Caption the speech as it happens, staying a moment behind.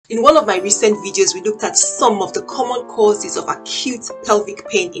In one of my recent videos, we looked at some of the common causes of acute pelvic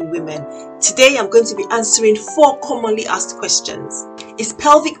pain in women. Today, I'm going to be answering 4 commonly asked questions. Is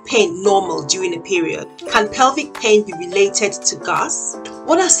pelvic pain normal during a period? Can pelvic pain be related to gas?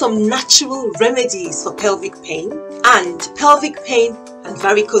 What are some natural remedies for pelvic pain? And pelvic pain and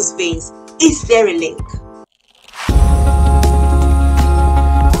varicose veins, is there a link?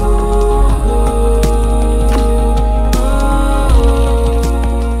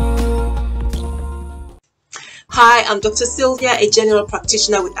 Hi, I'm Dr. Sylvia, a general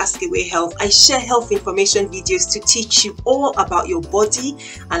practitioner with AskAwayHealth. I share health information videos to teach you all about your body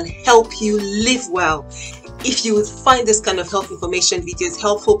and help you live well. If you would find this kind of health information videos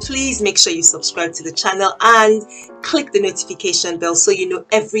helpful, please make sure you subscribe to the channel and click the notification bell so you know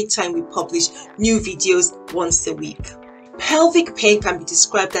every time we publish new videos once a week. Pelvic pain can be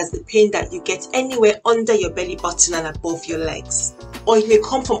described as the pain that you get anywhere under your belly button and above your legs. Or it may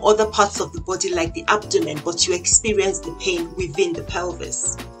come from other parts of the body like the abdomen, but you experience the pain within the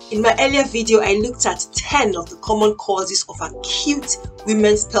pelvis. In my earlier video, I looked at 10 of the common causes of acute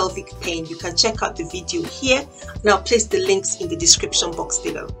women's pelvic pain. You can check out the video here, and I'll place the links in the description box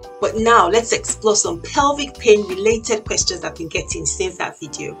below. But now, let's explore some pelvic pain related questions I've been getting since that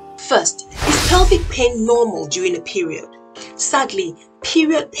video. First, is pelvic pain normal during a period? Sadly,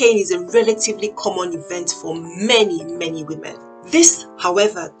 period pain is a relatively common event for many women. This,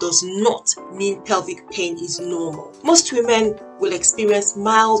 however, does not mean pelvic pain is normal. Most women will experience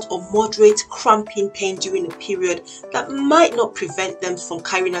mild or moderate cramping pain during a period that might not prevent them from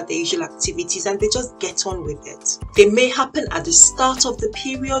carrying out their usual activities, and they just get on with it. They may happen at the start of the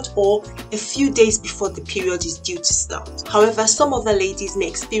period or a few days before the period is due to start. However, some of the ladies may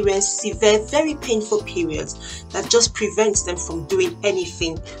experience severe, very painful periods that just prevents them from doing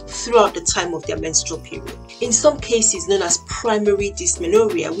anything throughout the time of their menstrual period. In some cases known as primary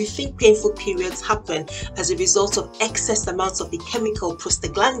dysmenorrhea, we think painful periods happen as a result of excess amounts of the chemical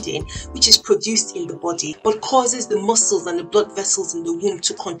prostaglandin, which is produced in the body but causes the muscles and the blood vessels in the womb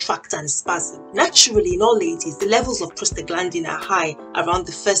to contract and spasm. Naturally, in all ladies, the levels of prostaglandin are high around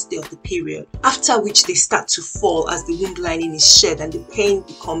the first day of the period, after which they start to fall as the womb lining is shed and the pain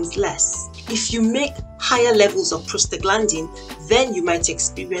becomes less. If you make higher levels of prostaglandin, then you might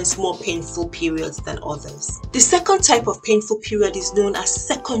experience more painful periods than others. The second type of painful period is known as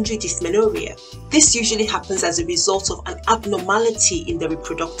secondary dysmenorrhea. This usually happens as a result of an abnormality in the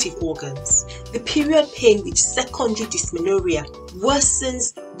reproductive organs. The period pain with secondary dysmenorrhea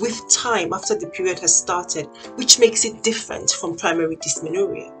worsens with time after the period has started, which makes it different from primary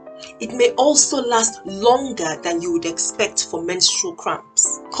dysmenorrhea. It may also last longer than you would expect for menstrual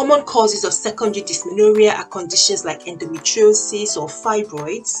cramps. Common causes of secondary dysmenorrhea are conditions like endometriosis or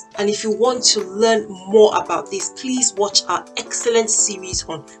fibroids. And if you want to learn more about this, please watch our excellent series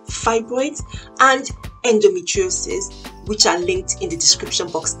on fibroids and endometriosis, which are linked in the description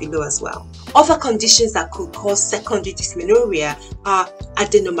box below as well. Other conditions that could cause secondary dysmenorrhea are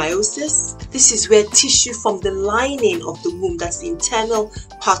adenomyosis. This is where tissue from the lining of the womb, that's the internal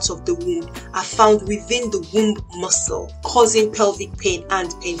part of the womb, are found within the womb muscle, causing pelvic pain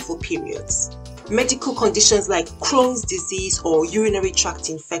and painful periods. Medical conditions like Crohn's disease or urinary tract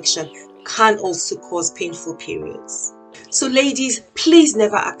infection can also cause painful periods. So ladies, please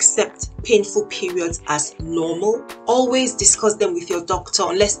never accept painful periods as normal. Always discuss them with your doctor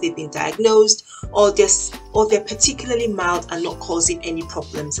unless they've been diagnosed or they're particularly mild and not causing any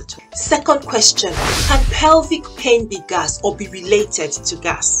problems at all. Second question, can pelvic pain be gas or be related to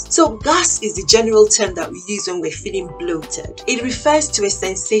gas? So gas is the general term that we use when we're feeling bloated. It refers to a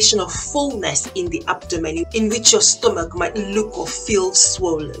sensation of fullness in the abdomen in which your stomach might look or feel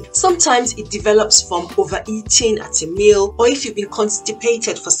swollen. Sometimes it develops from overeating at a meal or if you've been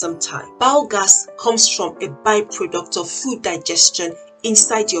constipated for some time. Bowel gas comes from a byproduct of food digestion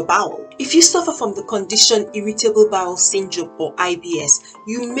inside your bowel. If you suffer from the condition irritable bowel syndrome or IBS,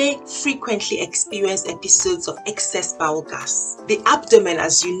 you may frequently experience episodes of excess bowel gas. The abdomen,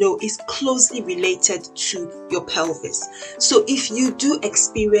 as you know, is closely related to your pelvis. So if you do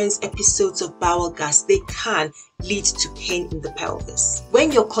experience episodes of bowel gas, they can lead to pain in the pelvis.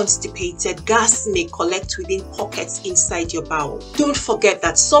 When you're constipated, gas may collect within pockets inside your bowel. Don't forget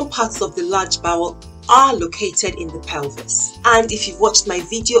that some parts of the large bowel are located in the pelvis. And if you've watched my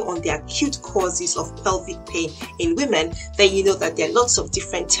video on the acute causes of pelvic pain in women, then you know that there are lots of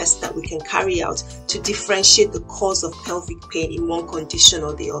different tests that we can carry out to differentiate the cause of pelvic pain in one condition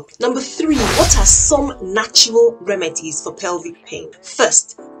or the other. Number 3, what are some natural remedies for pelvic pain?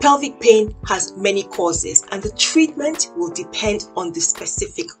 First, pelvic pain has many causes and the treatment will depend on the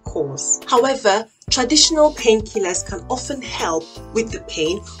specific cause. However, Traditional painkillers can often help with the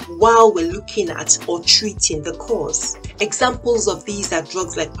pain while we're looking at or treating the cause. Examples of these are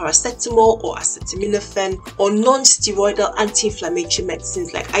drugs like paracetamol or acetaminophen, or non-steroidal anti-inflammatory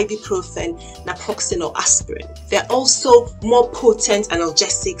medicines like ibuprofen, naproxen or aspirin. There are also more potent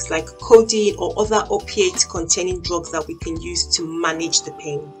analgesics like codeine or other opiate-containing drugs that we can use to manage the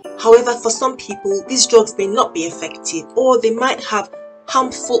pain. However, for some people, these drugs may not be effective, or they might have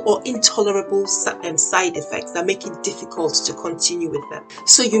harmful or intolerable side effects that make it difficult to continue with them.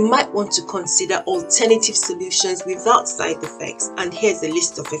 So you might want to consider alternative solutions without side effects, and here's a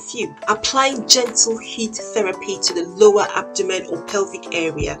list of a few. Applying gentle heat therapy to the lower abdomen or pelvic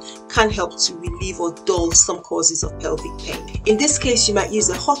area can help to relieve or dull some causes of pelvic pain. In this case, you might use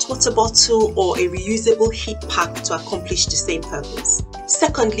a hot water bottle or a reusable heat pack to accomplish the same purpose.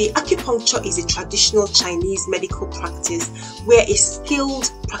 Secondly, acupuncture is a traditional Chinese medical practice where a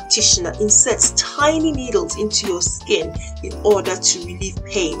skilled practitioner inserts tiny needles into your skin in order to relieve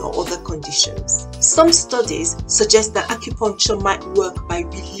pain or other conditions. Some studies suggest that acupuncture might work by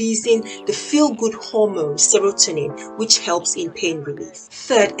releasing the feel-good hormone serotonin, which helps in pain relief.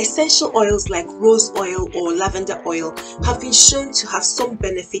 Third, essential oils like rose oil or lavender oil have been shown to have some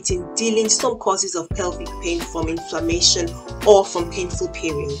benefit in dealing some causes of pelvic pain from inflammation or from painful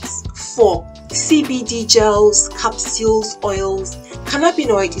periods. 4. CBD gels, capsules, oils.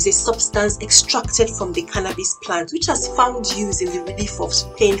 Cannabinoid is a substance extracted from the cannabis plant which has found use in the relief of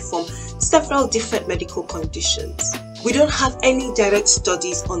pain from several different medical conditions. We don't have any direct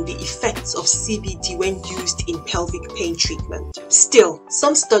studies on the effects of CBD when used in pelvic pain treatment. Still,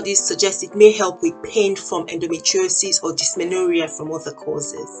 some studies suggest it may help with pain from endometriosis or dysmenorrhea from other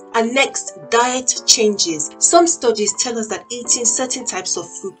causes. And next, diet changes. Some studies tell us that eating certain types of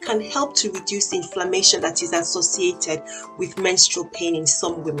food can help to reduce inflammation that is associated with menstrual pain in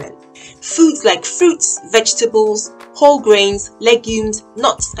some women. Foods like fruits, vegetables, whole grains, legumes,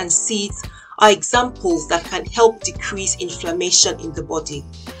 nuts and seeds are examples that can help decrease inflammation in the body.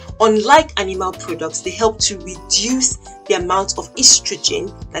 Unlike animal products, they help to reduce the amount of estrogen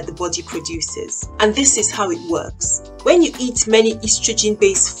that the body produces. And this is how it works. When you eat many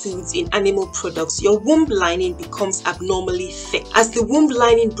estrogen-based foods in animal products, your womb lining becomes abnormally thick. As the womb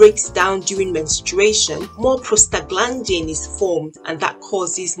lining breaks down during menstruation, more prostaglandin is formed, and that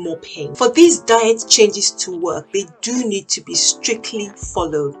causes more pain. For these diet changes to work, they do need to be strictly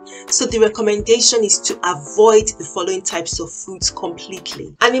followed. So the recommendation is to avoid the following types of foods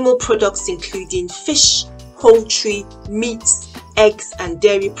completely. Animal products including fish, poultry, meats, eggs and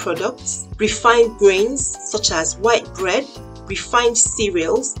dairy products, refined grains such as white bread, refined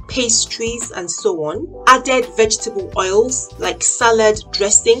cereals, pastries and so on, added vegetable oils like salad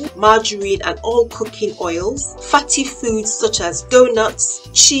dressing, margarine and all cooking oils, fatty foods such as donuts,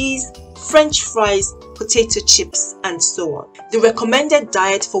 cheese, French fries, potato chips and so on. The recommended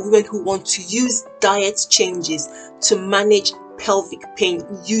diet for women who want to use diet changes to manage pelvic pain,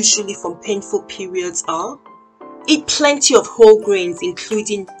 usually from painful periods, are: eat plenty of whole grains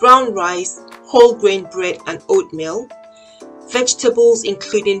including brown rice, whole grain bread and oatmeal, vegetables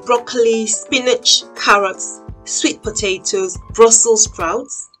including broccoli, spinach, carrots, sweet potatoes, Brussels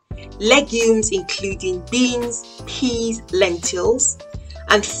sprouts, legumes including beans, peas, lentils,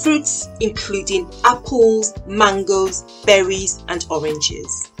 and fruits including apples, mangoes, berries and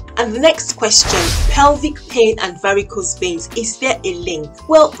oranges. And the next question, pelvic pain and varicose veins, is there a link?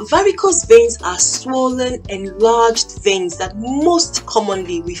 Well, varicose veins are swollen, enlarged veins that most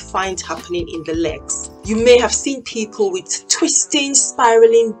commonly we find happening in the legs. You may have seen people with twisting,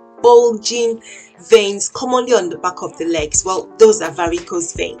 spiraling, bulging veins commonly on the back of the legs. Well, those are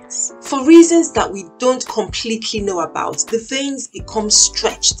varicose veins. For reasons that we don't completely know about, the veins become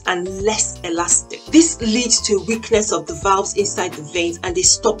stretched and less elastic. This leads to a weakness of the valves inside the veins and they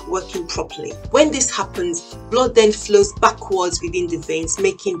stop working properly. When this happens, blood then flows backwards within the veins,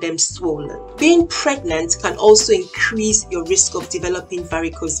 making them swollen. Being pregnant can also increase your risk of developing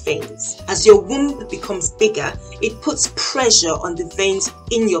varicose veins. As your womb becomes bigger, it puts pressure on the veins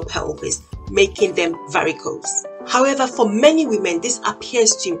in your pelvis, making them varicose. However, for many women, this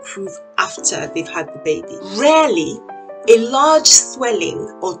appears to improve after they've had the baby. Rarely, a large swelling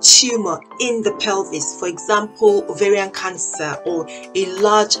or tumor in the pelvis, for example, ovarian cancer or a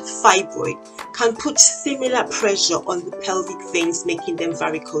large fibroid, can put similar pressure on the pelvic veins, making them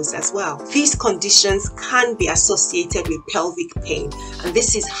varicose as well. These conditions can be associated with pelvic pain, and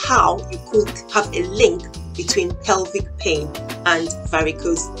this is how you could have a link between pelvic pain and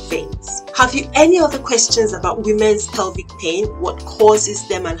varicose veins. Have you any other questions about women's pelvic pain, what causes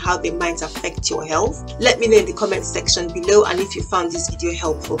them and how they might affect your health? Let me know in the comment section below, and if you found this video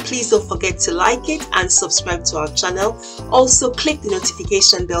helpful, please don't forget to like it and subscribe to our channel. Also click the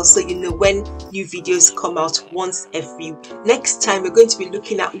notification bell so you know when new videos come out once every week. Next time we're going to be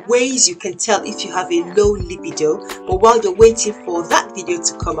looking at ways you can tell if you have a low libido, but while you're waiting for that video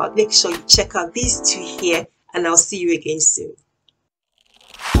to come out, make sure you check out these two here, and I'll see you again soon.